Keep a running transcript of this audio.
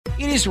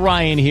It is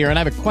Ryan here, and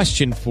I have a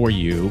question for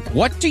you.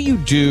 What do you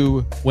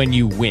do when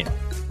you win?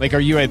 Like, are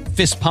you a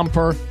fist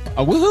pumper,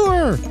 a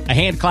woohooer, a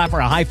hand clapper,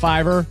 a high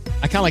fiver?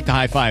 I kind of like the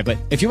high five, but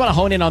if you want to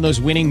hone in on those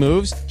winning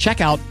moves,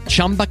 check out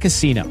Chumba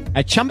Casino.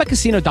 At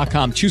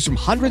ChumbaCasino.com, choose from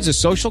hundreds of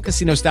social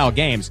casino-style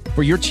games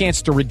for your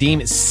chance to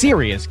redeem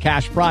serious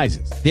cash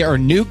prizes. There are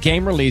new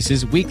game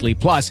releases weekly,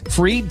 plus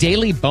free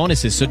daily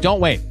bonuses. So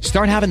don't wait.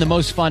 Start having the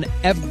most fun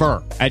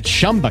ever at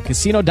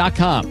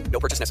ChumbaCasino.com.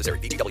 No purchase necessary.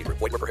 VGW Group.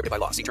 Void where prohibited by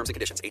law. See terms and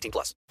conditions.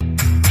 18+.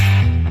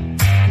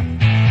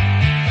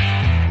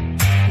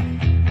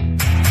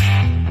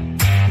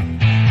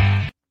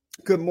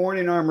 Good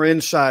morning, Armor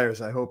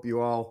Insiders. I hope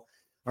you all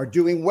are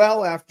doing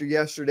well after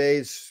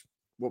yesterday's,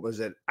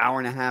 hour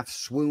and a half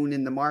swoon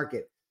in the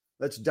market.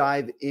 Let's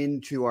dive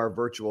into our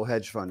virtual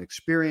hedge fund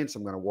experience.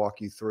 I'm going to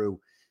walk you through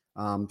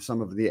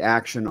some of the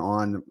action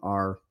on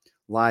our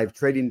live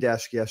trading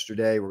desk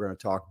yesterday. We're going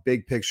to talk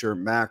big picture,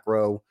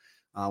 macro,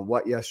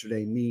 what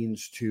yesterday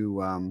means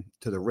to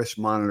the risk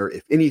monitor.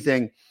 If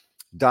anything,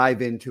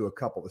 dive into a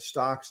couple of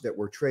stocks that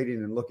we're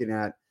trading and looking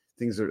at,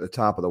 things that are at the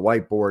top of the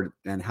whiteboard,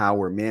 and how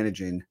we're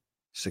managing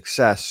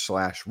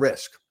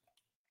success/risk.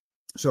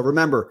 So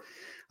remember,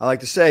 I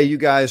like to say you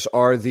guys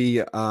are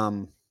the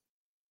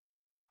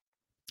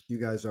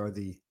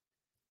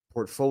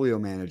portfolio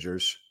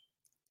managers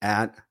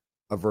at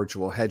a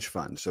virtual hedge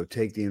fund. So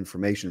take the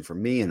information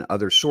from me and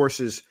other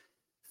sources,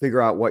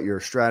 figure out what your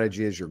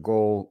strategy is, your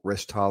goal,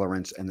 risk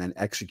tolerance, and then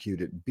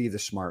execute it. Be the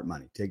smart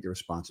money. Take the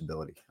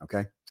responsibility.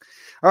 Okay.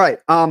 All right.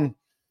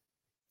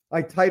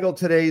 I titled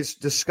today's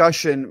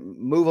discussion,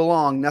 Move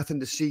Along,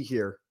 Nothing to See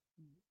Here.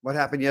 What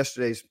happened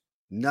yesterday is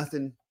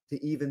nothing to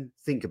even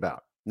think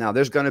about. Now,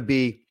 there's going to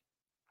be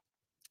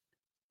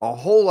a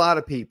whole lot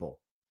of people.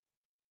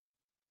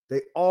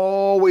 They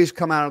always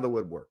come out of the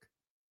woodwork,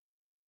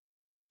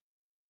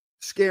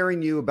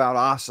 scaring you about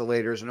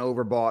oscillators and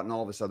overbought and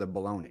all this other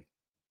baloney.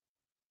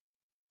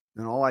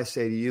 And all I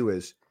say to you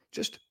is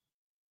just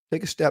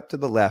take a step to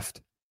the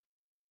left.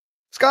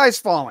 Sky's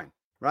falling,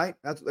 right?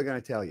 That's what they're going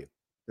to tell you.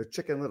 They're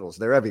Chicken Littles.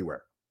 They're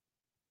everywhere.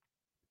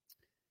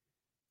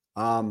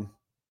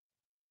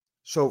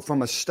 So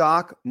from a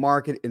stock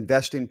market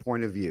investing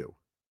point of view,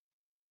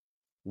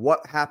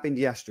 what happened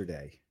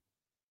yesterday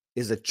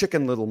is a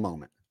Chicken Little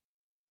moment.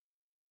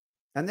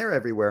 And they're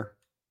everywhere.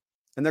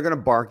 And they're going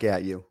to bark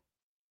at you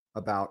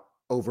about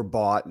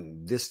overbought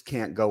and this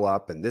can't go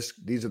up and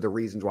these are the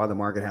reasons why the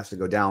market has to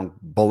go down.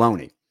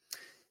 Baloney.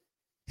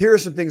 Here are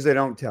some things they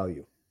don't tell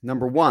you.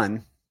 Number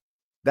one,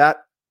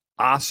 that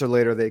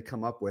oscillator they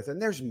come up with,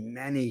 and there's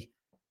many.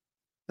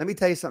 Let me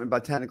tell you something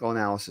about technical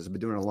analysis. I've been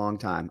doing it a long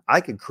time.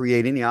 I could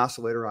create any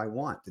oscillator I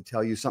want to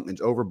tell you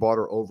something's overbought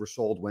or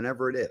oversold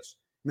whenever it is.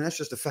 I mean, that's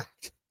just a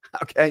fact.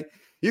 Okay.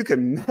 You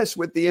can mess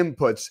with the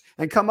inputs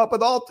and come up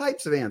with all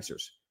types of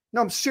answers.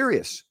 No, I'm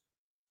serious.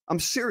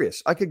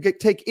 I could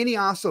take any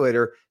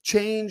oscillator,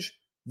 change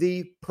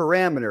the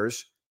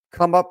parameters,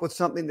 come up with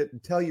something that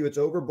would tell you it's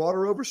overbought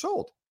or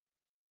oversold.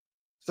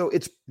 So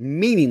it's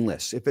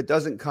meaningless if it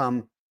doesn't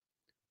come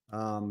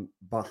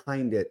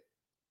behind it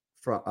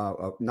from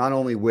not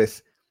only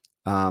with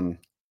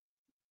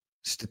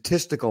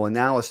statistical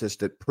analysis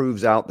that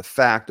proves out the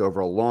fact over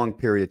a long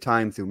period of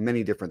time through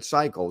many different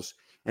cycles,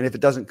 and if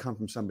it doesn't come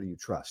from somebody you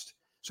trust.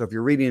 So if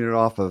you're reading it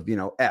off of,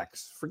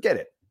 X, forget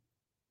it.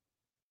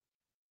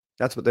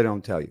 That's what they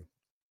don't tell you.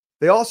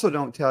 They also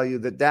don't tell you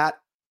that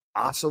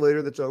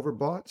oscillator that's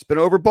overbought, it's been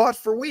overbought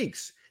for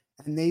weeks,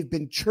 and they've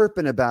been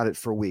chirping about it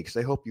for weeks.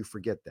 They hope you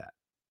forget that.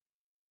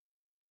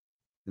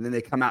 And then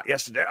they come out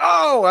yesterday.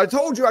 Oh, I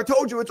told you, it's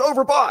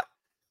overbought.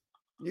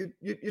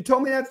 You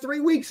told me that 3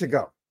 weeks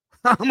ago.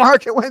 The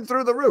market went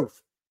through the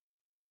roof.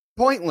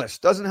 Pointless.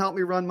 Doesn't help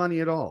me run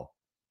money at all.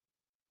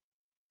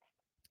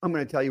 I'm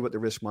going to tell you what the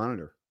risk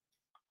monitor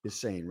is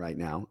saying right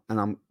now, and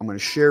I'm going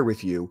to share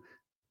with you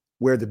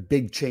where the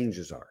big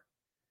changes are.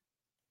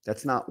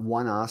 That's not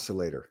one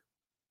oscillator,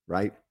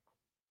 right?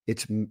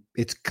 It's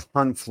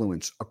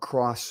confluence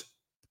across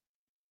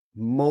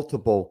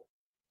multiple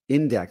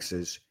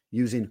indexes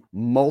using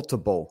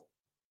multiple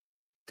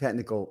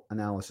technical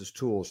analysis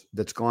tools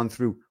that's gone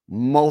through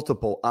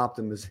multiple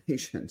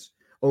optimizations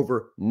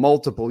over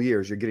multiple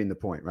years. You're getting the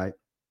point, right?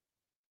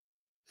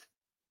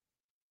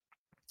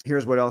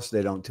 Here's what else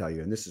they don't tell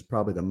you, and this is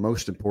probably the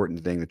most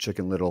important thing the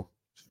Chicken Little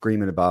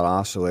screaming about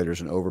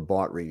oscillators and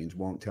overbought readings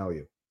won't tell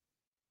you.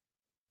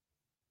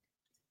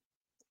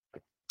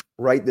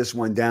 Write this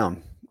one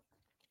down.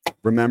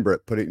 Remember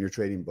it. Put it in your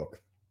trading book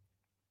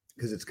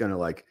because it's going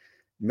to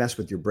mess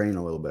with your brain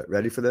a little bit.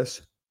 Ready for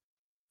this?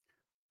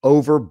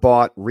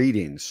 Overbought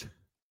readings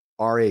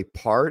are a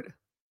part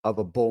of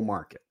a bull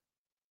market.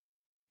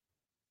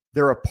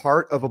 They're a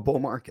part of a bull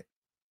market.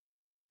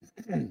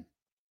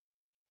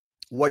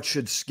 What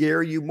should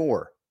scare you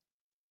more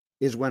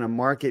is when a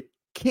market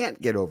can't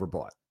get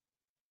overbought.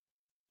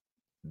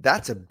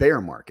 That's a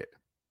bear market.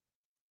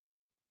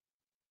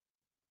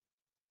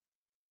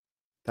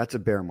 That's a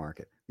bear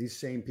market. These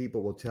same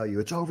people will tell you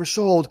it's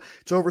oversold.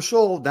 It's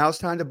oversold. Now it's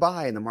time to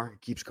buy. And the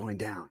market keeps going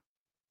down.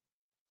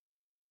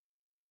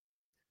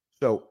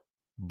 So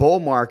Bull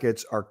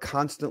markets are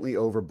constantly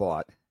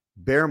overbought.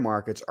 Bear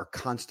markets are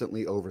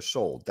constantly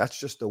oversold. That's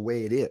just the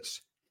way it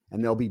is.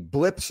 And there'll be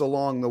blips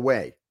along the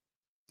way.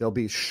 There'll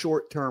be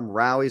short-term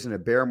rallies in a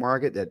bear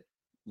market that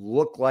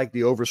look like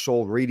the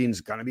oversold reading is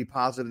going to be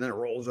positive, and then it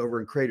rolls over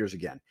and craters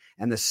again.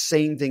 And the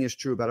same thing is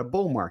true about a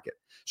bull market.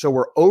 So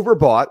we're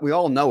overbought. We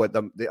all know it.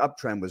 The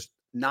uptrend was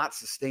not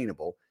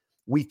sustainable.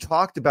 We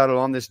talked about it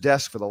on this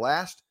desk for the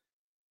last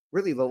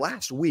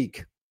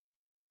week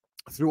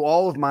through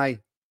all of my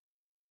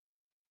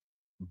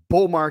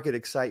bull market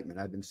excitement.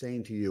 I've been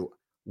saying to you,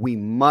 we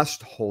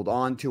must hold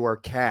on to our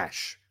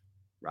cash,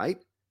 right?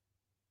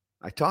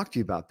 I talked to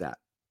you about that.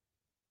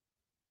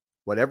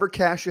 Whatever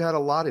cash you had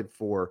allotted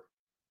for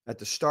at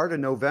the start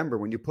of November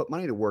when you put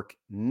money to work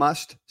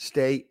must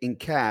stay in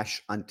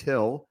cash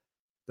until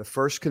the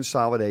first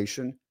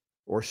consolidation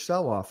or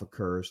sell-off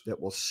occurs that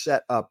will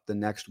set up the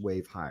next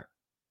wave higher.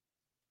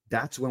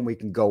 That's when we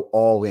can go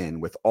all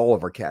in with all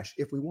of our cash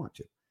if we want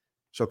to.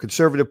 So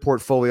conservative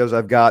portfolios,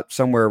 I've got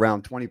somewhere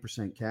around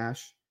 20%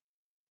 cash.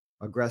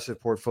 Aggressive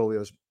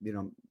portfolios,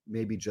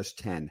 maybe just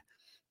 10.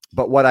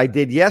 But what I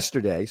did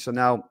yesterday, so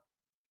now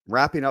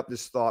wrapping up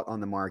this thought on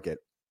the market,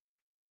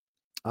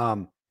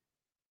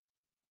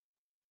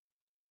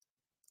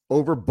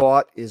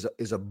 overbought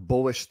is a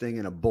bullish thing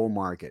in a bull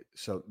market.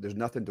 So there's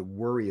nothing to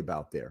worry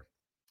about there.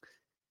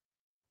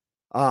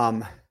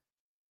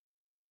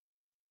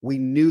 We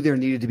knew there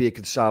needed to be a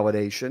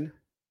consolidation.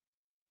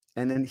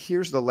 And then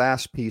here's the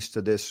last piece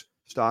to this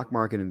stock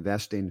market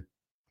investing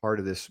part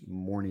of this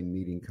morning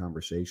meeting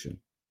conversation,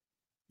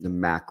 the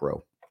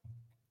macro.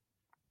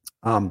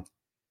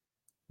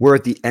 We're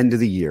at the end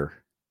of the year.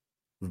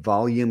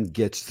 Volume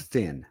gets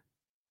thin.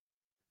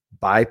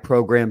 Buy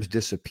programs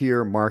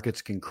disappear.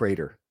 Markets can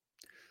crater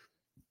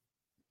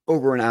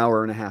over an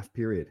hour and a half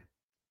period.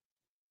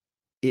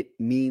 It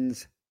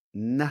means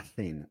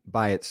nothing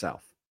by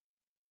itself.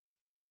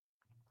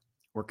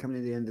 We're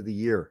coming to the end of the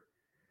year.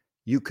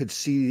 You could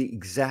see the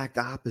exact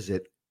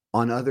opposite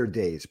on other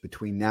days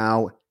between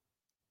now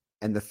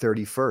and the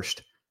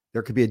 31st.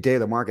 There could be a day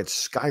the market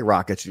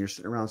skyrockets and you're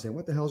sitting around saying,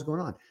 what the hell is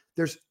going on?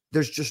 There's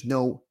just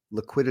no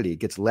liquidity. It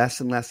gets less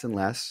and less and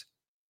less.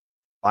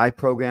 Buy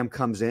program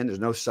comes in. There's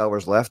no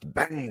sellers left.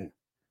 Bang.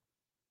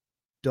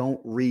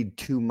 Don't read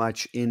too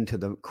much into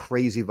the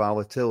crazy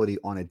volatility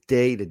on a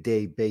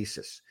day-to-day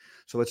basis.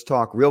 So let's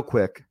talk real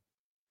quick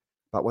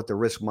about what the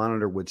risk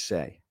monitor would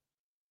say.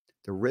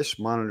 The risk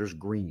monitor's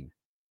green.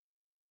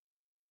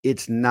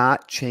 It's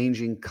not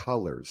changing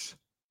colors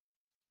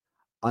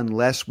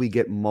unless we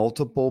get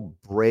multiple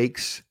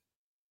breaks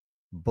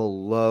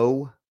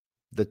below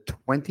the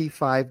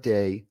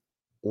 25-day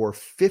or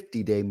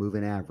 50-day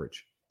moving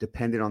average,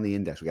 depending on the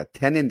index. We got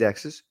 10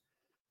 indexes.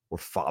 We're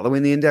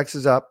following the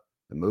indexes up.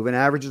 The moving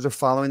averages are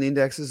following the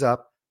indexes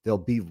up. There'll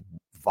be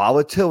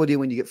volatility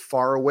when you get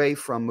far away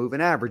from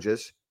moving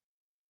averages.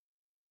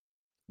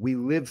 We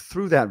live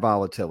through that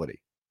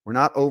volatility. We're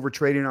not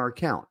overtrading our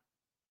account.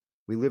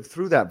 We live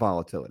through that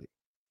volatility.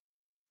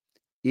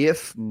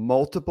 If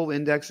multiple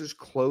indexes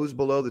close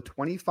below the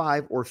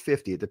 25 or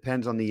 50, it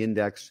depends on the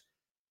index,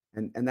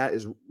 and that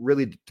is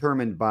really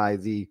determined by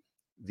the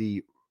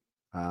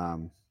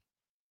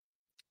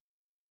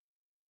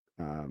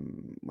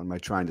what am I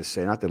trying to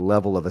say? Not the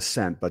level of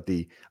ascent, but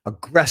the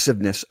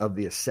aggressiveness of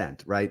the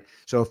ascent, right?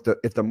 So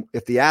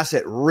if the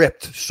asset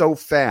ripped so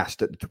fast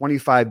that the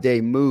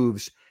 25-day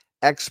moves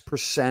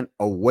X%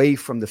 away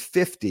from the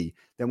 50,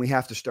 then we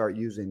have to start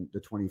using the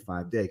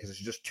 25-day because there's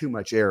just too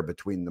much air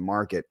between the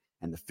market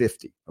and the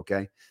 50,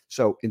 okay?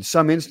 So in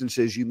some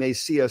instances, you may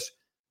see us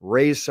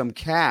raise some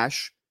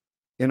cash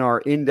in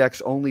our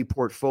index-only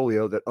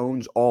portfolio that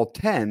owns all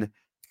 10.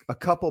 A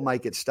couple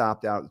might get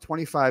stopped out at the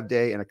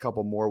 25-day, and a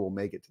couple more will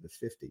make it to the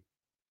 50.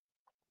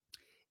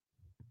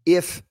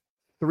 If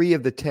 3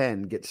 of the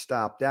 10 get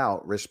stopped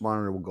out, risk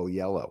monitor will go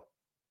yellow,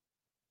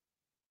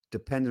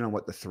 depending on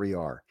what the 3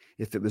 are.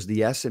 If it was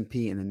the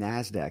S&P and the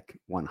NASDAQ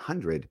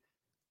 100,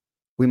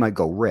 we might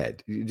go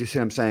red. You see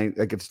what I'm saying?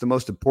 Like, if it's the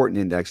most important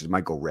indexes, it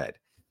might go red.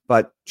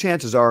 But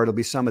chances are it'll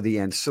be some of the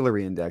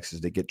ancillary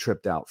indexes that get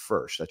tripped out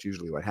first. That's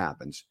usually what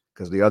happens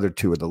because the other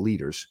 2 are the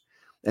leaders.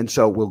 And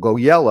so we'll go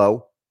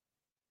yellow.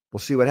 We'll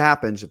see what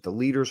happens. If the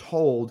leaders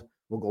hold,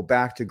 we'll go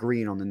back to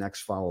green on the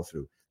next follow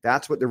through.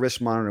 That's what the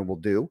risk monitor will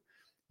do.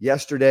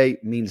 Yesterday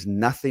means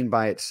nothing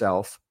by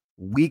itself.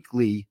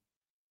 Weekly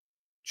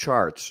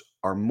charts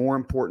are more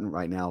important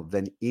right now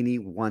than any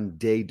one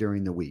day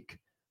during the week.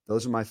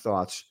 Those are my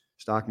thoughts.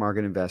 Stock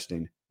market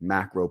investing,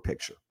 macro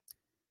picture.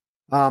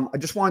 I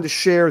just wanted to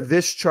share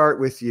this chart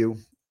with you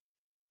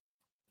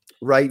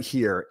right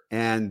here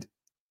and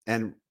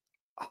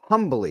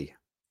humbly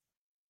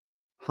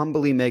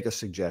make a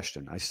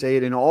suggestion. I say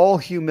it in all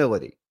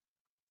humility.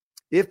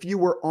 If you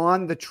were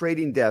on the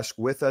trading desk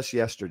with us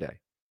yesterday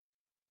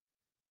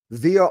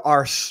via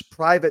our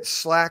private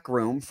Slack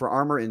room for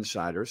Armor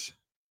Insiders,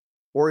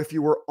 or if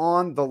you were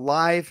on the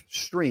live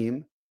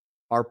stream,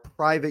 our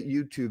private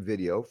YouTube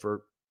video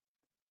for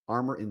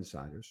Armor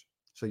Insiders,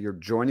 so you're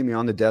joining me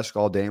on the desk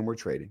all day and we're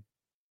trading,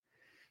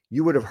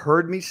 you would have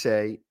heard me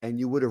say, and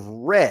you would have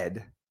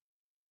read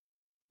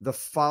the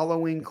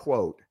following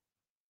quote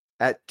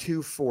at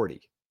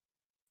 2:40.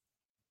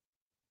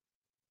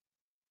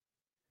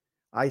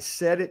 I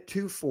said at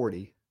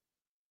 2:40,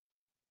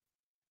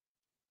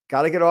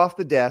 got to get off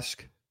the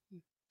desk.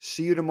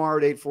 See you tomorrow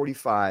at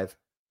 8:45.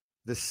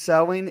 The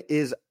selling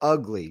is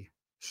ugly,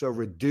 so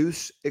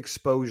reduce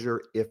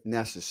exposure if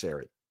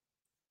necessary.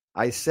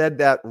 I said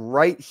that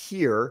right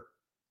here,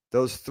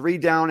 those 3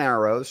 down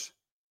arrows.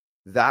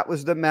 That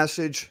was the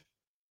message.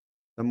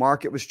 The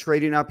market was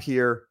trading up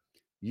here.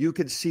 You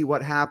could see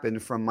what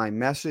happened from my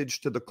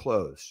message to the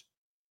close.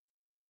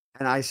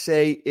 And I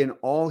say in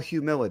all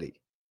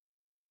humility,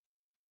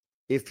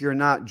 if you're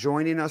not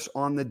joining us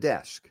on the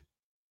desk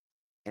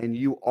and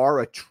you are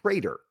a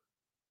trader,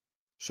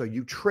 so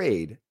you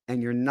trade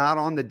and you're not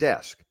on the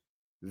desk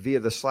via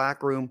the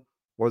Slack room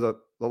or the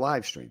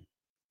live stream,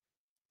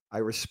 I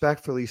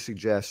respectfully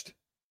suggest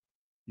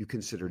you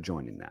consider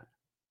joining that.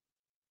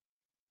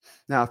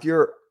 Now, if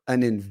you're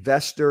an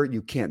investor,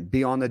 you can't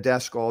be on the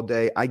desk all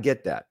day. I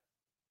get that.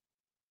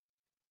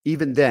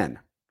 Even then,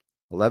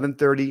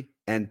 11:30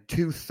 and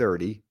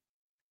 2:30,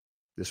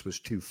 this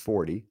was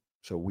 2:40,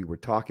 so we were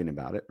talking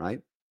about it,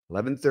 right?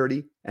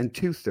 11:30 and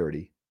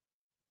 2:30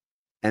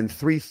 and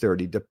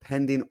 3:30,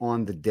 depending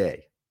on the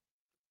day,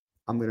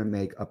 I'm going to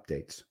make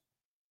updates.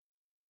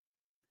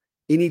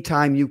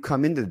 Anytime you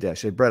come into the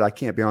desk, say, Brett, I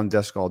can't be on the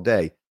desk all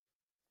day,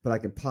 but I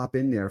can pop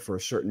in there for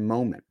a certain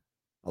moment.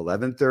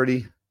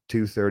 11:30,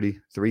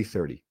 2:30,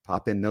 3:30.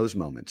 Pop in those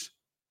moments.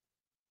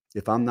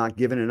 If I'm not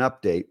given an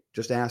update,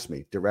 just ask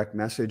me. Direct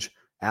message,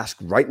 ask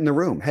right in the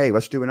room. Hey,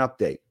 let's do an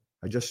update.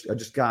 I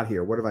just got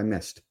here. What have I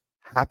missed?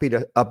 Happy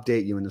to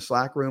update you in the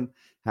Slack room.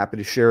 Happy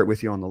to share it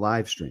with you on the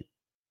live stream.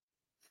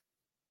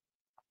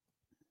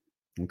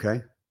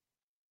 Okay?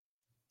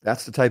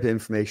 That's the type of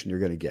information you're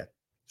going to get.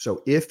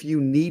 So if you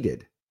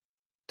needed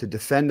to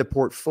defend a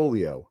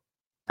portfolio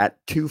at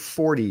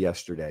 2:40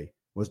 yesterday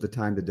was the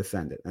time to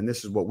defend it. And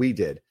this is what we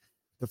did.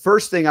 The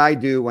first thing I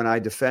do when I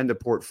defend a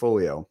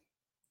portfolio,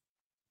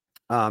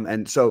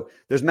 and so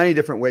there's many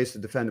different ways to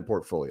defend a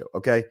portfolio,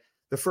 okay?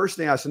 The first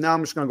thing so now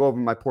I'm just going to go over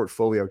my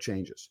portfolio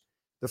changes.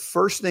 The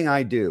first thing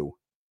I do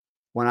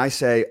when I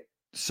say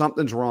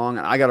something's wrong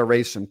and I got to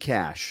raise some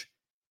cash,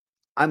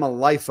 I'm a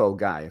LIFO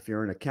guy. If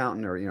you're an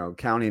accountant or,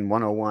 accounting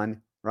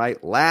 101,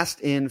 right? Last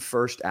in,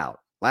 first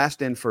out.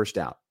 Last in, first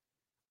out.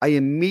 I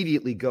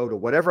immediately go to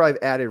whatever I've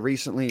added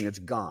recently and it's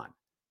gone.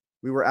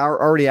 We were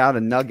already out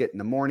of Nugget in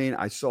the morning.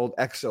 I sold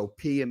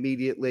XOP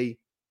immediately.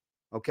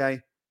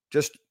 Okay.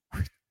 Just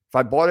if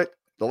I bought it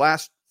the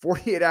last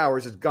 48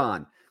 hours, it's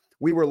gone.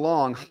 We were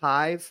long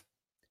Hive.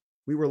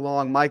 We were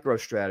long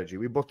MicroStrategy.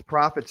 We booked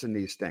profits in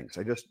these things.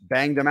 I just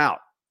banged them out.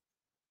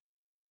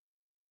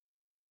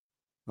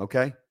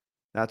 Okay.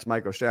 That's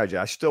MicroStrategy.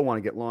 I still want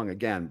to get long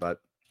again,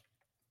 but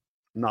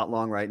I'm not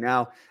long right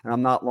now. And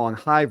I'm not long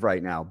Hive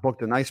right now.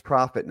 Booked a nice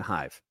profit in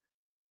Hive.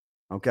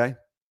 Okay.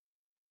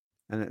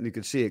 And you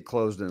can see it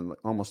closed in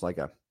almost like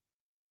a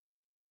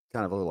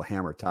kind of a little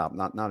hammer top.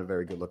 Not a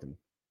very good looking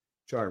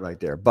chart right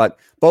there, but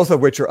both of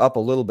which are up a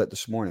little bit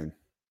this morning.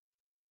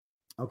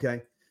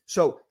 Okay.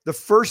 So the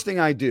first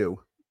thing I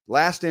do,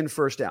 last in,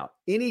 first out.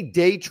 Any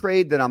day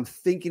trade that I'm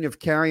thinking of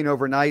carrying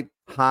overnight,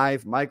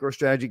 Hive,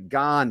 MicroStrategy,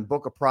 gone,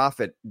 book a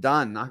profit,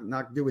 done.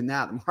 Not doing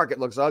that. The market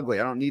looks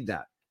ugly. I don't need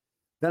that.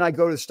 Then I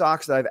go to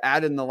stocks that I've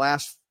added in the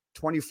last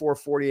 24,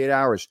 48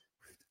 hours.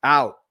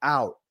 Out.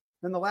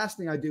 Then the last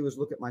thing I do is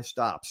look at my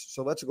stops.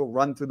 So let's go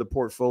run through the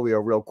portfolio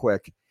real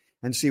quick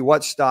and see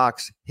what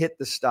stocks hit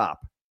the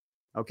stop.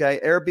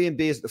 Okay. Airbnb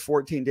is the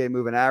 14-day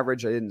moving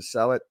average. I didn't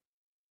sell it.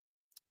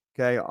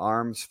 Okay.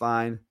 ARM's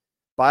fine.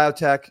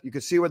 Biotech, you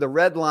can see where the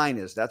red line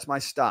is. That's my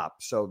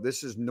stop. So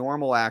this is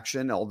normal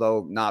action,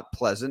 although not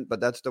pleasant, but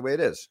that's the way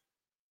it is.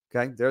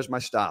 Okay. There's my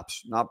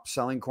stops. Not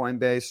selling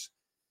Coinbase.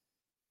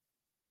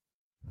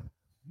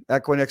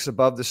 Equinix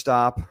above the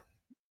stop.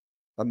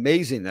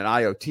 Amazing that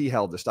IoT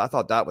held this. I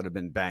thought that would have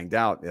been banged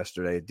out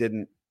yesterday. It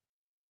didn't.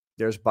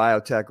 There's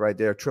biotech right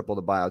there, triple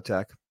the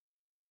biotech.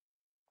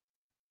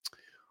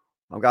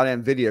 I've got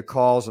NVIDIA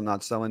calls. I'm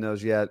not selling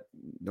those yet,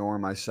 nor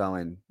am I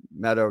selling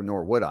Meta,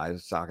 nor would I. The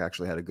stock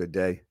actually had a good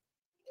day.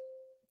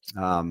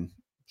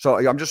 So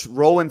I'm just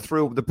rolling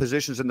through the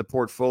positions in the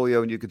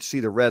portfolio, and you could see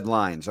the red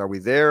lines. Are we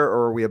there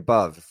or are we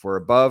above? If we're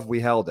above,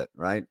 we held it,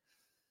 right?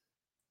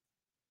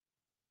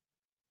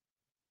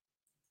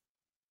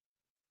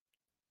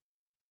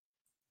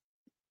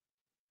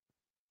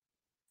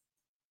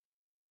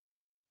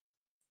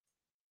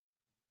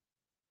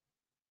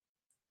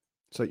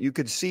 So you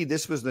could see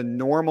this was the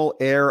normal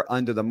air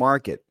under the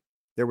market.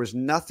 There was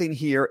nothing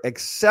here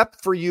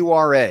except for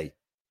URA.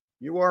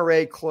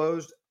 URA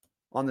closed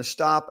on the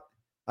stop.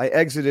 I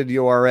exited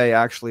URA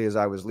actually as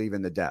I was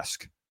leaving the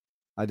desk.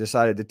 I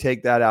decided to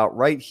take that out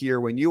right here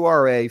when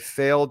URA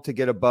failed to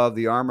get above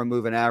the ARMA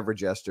moving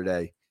average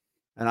yesterday.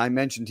 And I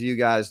mentioned to you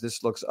guys,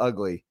 this looks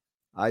ugly.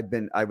 I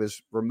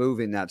was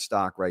removing that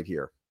stock right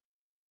here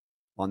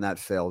on that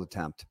failed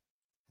attempt.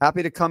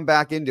 Happy to come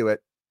back into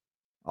it.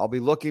 I'll be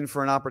looking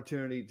for an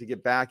opportunity to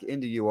get back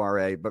into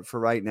URA, but for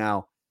right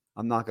now,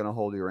 I'm not going to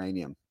hold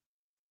uranium.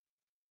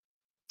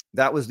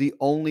 That was the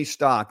only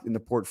stock in the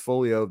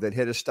portfolio that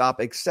hit a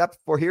stop, except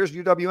for, here's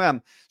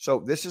UWM.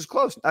 So this is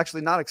close.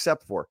 Actually, not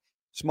except for.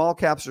 Small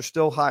caps are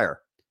still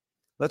higher.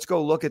 Let's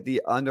go look at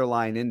the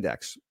underlying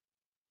index.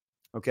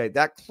 Okay,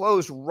 that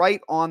closed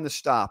right on the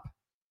stop.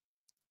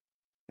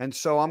 And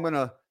so I'm going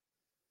to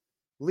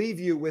leave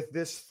you with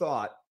this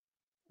thought,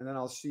 and then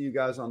I'll see you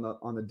guys on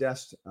the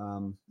desk.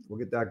 We'll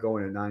get that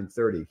going at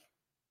 9:30.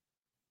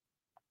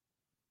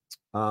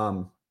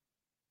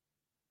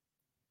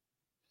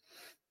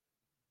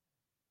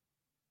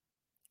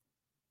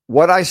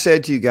 What I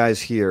said to you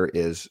guys here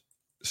is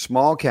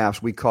small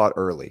caps we caught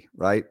early,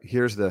 right?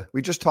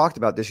 We just talked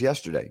about this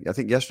yesterday. I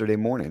think yesterday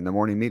morning, the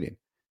morning meeting.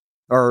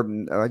 Or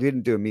I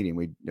didn't do a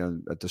meeting.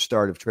 At the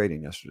start of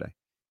trading yesterday.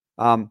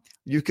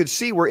 You could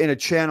see we're in a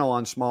channel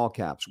on small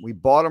caps. We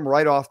bought them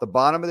right off the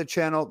bottom of the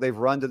channel. They've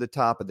run to the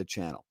top of the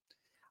channel.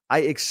 I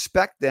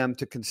expect them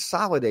to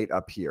consolidate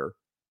up here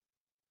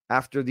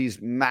after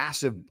these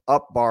massive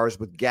up bars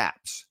with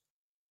gaps.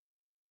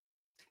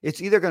 It's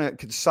either going to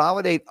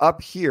consolidate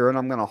up here and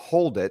I'm going to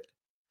hold it,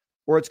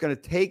 or it's going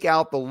to take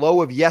out the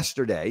low of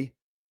yesterday.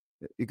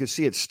 You can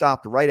see it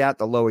stopped right at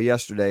the low of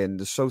yesterday.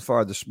 And so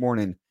far this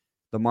morning,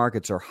 the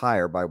markets are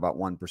higher by about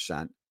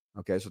 1%.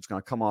 Okay, so it's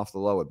going to come off the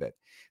low a bit.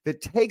 If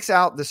it takes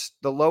out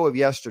the low of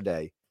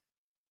yesterday,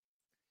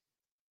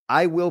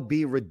 I will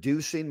be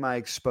reducing my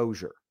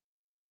exposure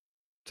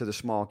to the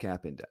small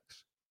cap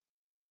index.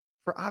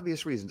 For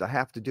obvious reasons, I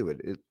have to do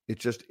it.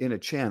 It's just in a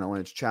channel,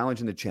 and it's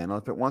challenging the channel.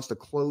 If it wants to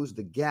close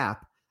the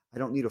gap, I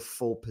don't need a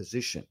full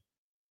position.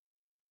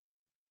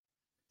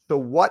 So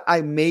what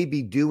I may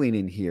be doing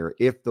in here,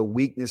 if the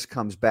weakness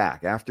comes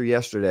back after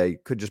yesterday,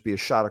 could just be a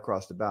shot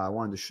across the bow. I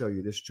wanted to show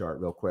you this chart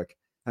real quick.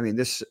 I mean,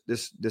 this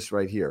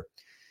right here.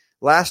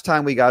 Last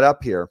time we got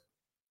up here,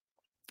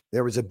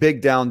 there was a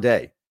big down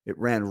day. It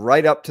ran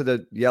right up to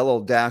the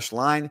yellow dashed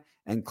line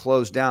and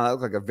closed down. That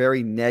looked like a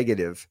very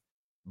negative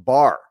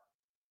bar.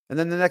 And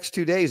then the next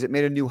 2 days, it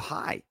made a new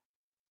high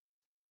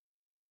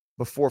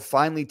before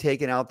finally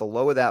taking out the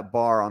low of that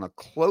bar on a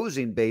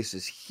closing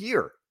basis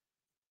here.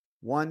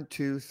 1,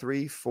 2,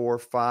 3, 4,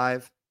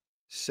 5,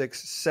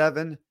 6,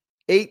 7,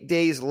 8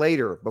 days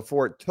later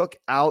before it took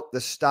out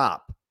the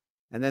stop.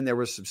 And then there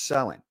was some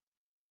selling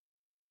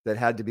that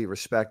had to be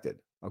respected.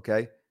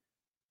 Okay.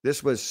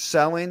 This was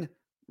selling.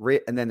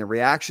 And then the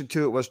reaction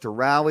to it was to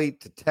rally,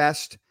 to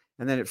test.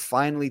 And then it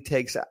finally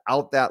takes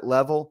out that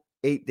level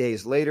 8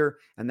 days later.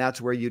 And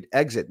that's where you'd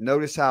exit.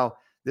 Notice how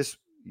this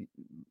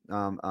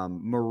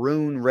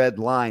maroon red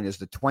line is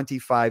the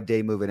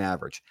 25-day moving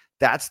average.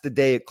 That's the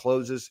day it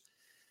closes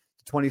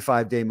the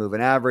 25-day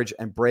moving average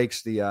and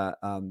breaks the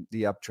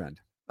uptrend.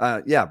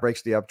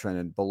 Breaks the uptrend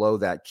and below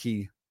that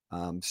key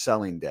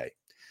selling day.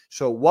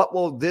 So what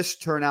will this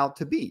turn out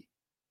to be?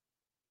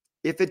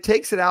 If it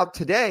takes it out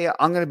today,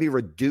 I'm going to be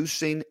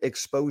reducing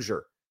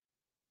exposure.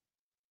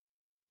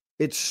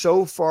 It's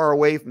so far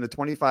away from the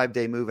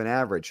 25-day moving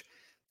average.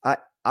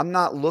 I'm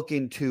not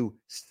looking to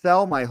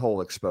sell my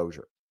whole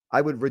exposure.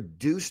 I would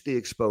reduce the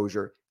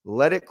exposure,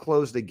 let it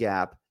close the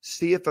gap,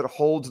 see if it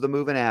holds the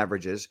moving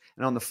averages,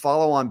 and on the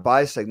follow-on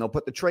buy signal,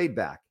 put the trade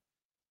back,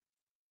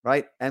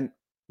 right? And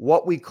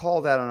what we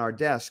call that on our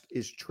desk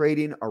is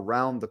trading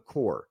around the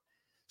core.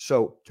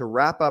 So to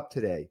wrap up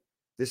today,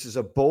 this is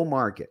a bull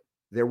market.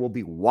 There will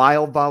be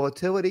wild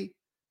volatility.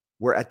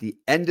 We're at the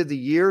end of the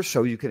year,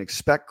 so you can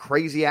expect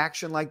crazy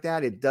action like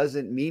that. It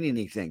doesn't mean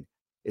anything.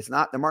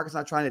 The market's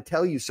not trying to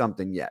tell you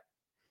something yet.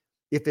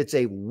 If it's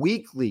a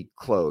weekly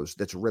close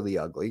that's really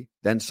ugly,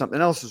 then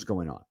something else is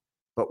going on.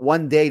 But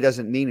one day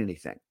doesn't mean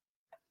anything.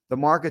 The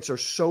markets are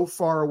so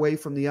far away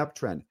from the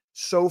uptrend,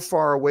 so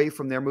far away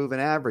from their moving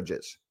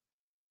averages,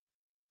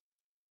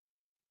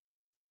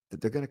 that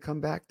they're going to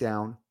come back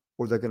down,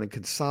 or they're going to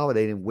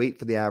consolidate and wait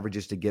for the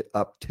averages to get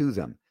up to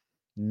them.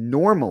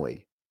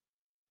 Normally,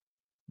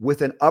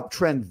 with an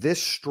uptrend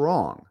this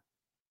strong,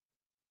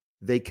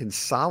 they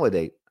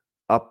consolidate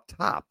up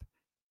top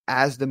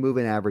as the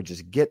moving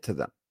averages get to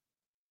them.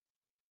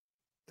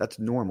 That's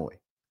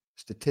normally,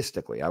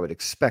 statistically, I would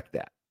expect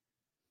that.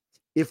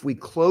 If we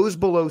close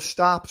below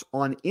stops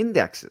on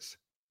indexes,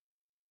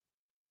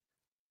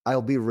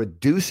 I'll be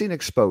reducing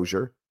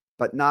exposure,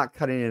 but not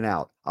cutting it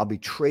out. I'll be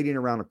trading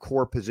around a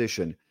core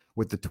position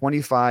with the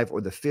 25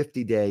 or the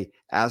 50-day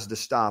as the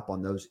stop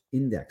on those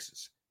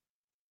indexes.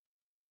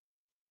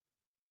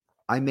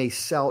 I may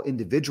sell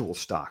individual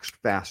stocks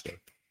faster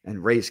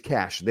and raise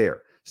cash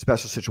there.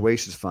 Special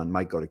situations fund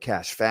might go to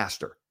cash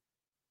faster.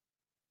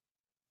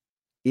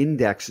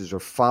 Indexes are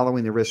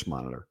following the risk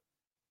monitor.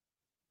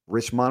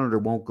 Risk monitor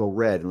won't go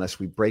red unless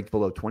we break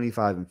below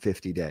 25 and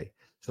 50-day.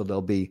 So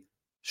there'll be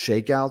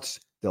shakeouts.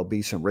 There'll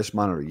be some risk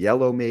monitor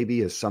yellow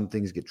maybe as some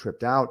things get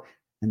tripped out.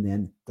 And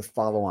then the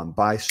follow-on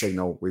buy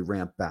signal, we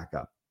ramp back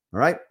up. All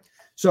right?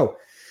 So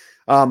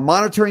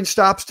monitoring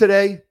stops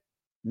today.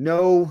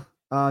 No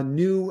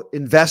new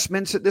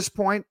investments at this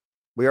point.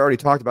 We already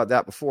talked about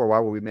that before. Why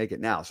would we make it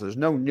now? So there's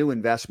no new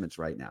investments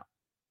right now.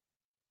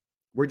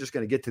 we're just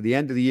going to get to the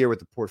end of the year with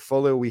the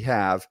portfolio we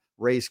have,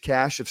 raise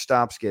cash if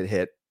stops get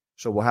hit.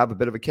 So we'll have a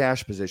bit of a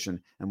cash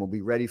position and we'll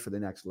be ready for the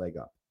next leg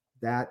up.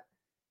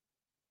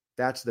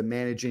 That's the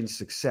managing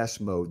success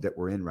mode that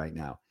we're in right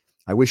now.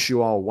 I wish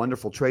you all a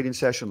wonderful trading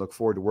session. Look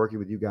forward to working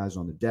with you guys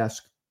on the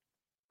desk.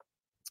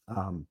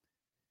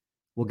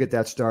 We'll get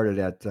that started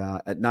at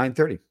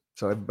 9:30.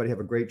 So everybody have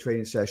a great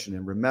trading session.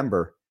 And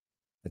remember,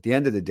 at the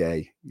end of the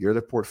day, you're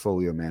the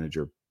portfolio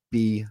manager.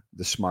 Be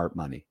the smart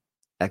money.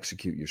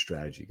 Execute your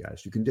strategy,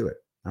 guys. You can do it.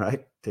 All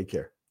right? Take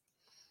care.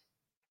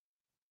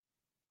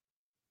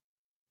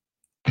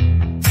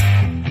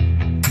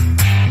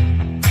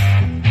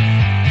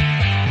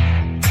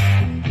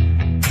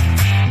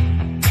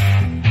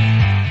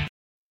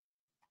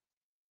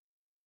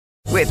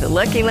 With the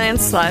Lucky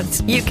Land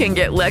Slots, you can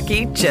get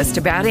lucky just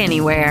about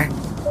anywhere.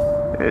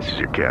 This is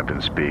your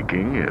captain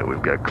speaking.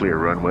 We've got clear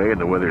runway and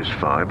the weather's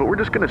fine, but we're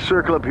just going to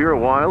circle up here a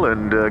while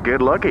and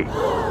get lucky.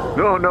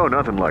 No,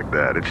 nothing like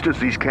that. It's just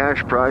these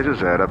cash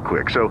prizes add up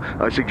quick. So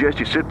I suggest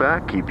you sit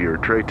back, keep your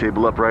tray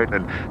table upright,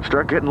 and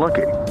start getting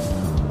lucky.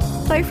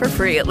 Play for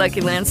free at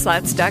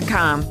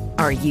LuckyLandSlots.com.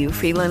 Are you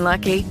feeling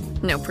lucky?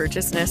 No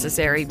purchase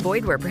necessary.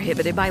 Void where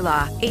prohibited by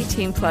law.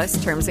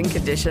 18+ terms and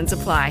conditions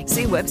apply.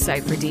 See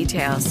website for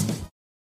details.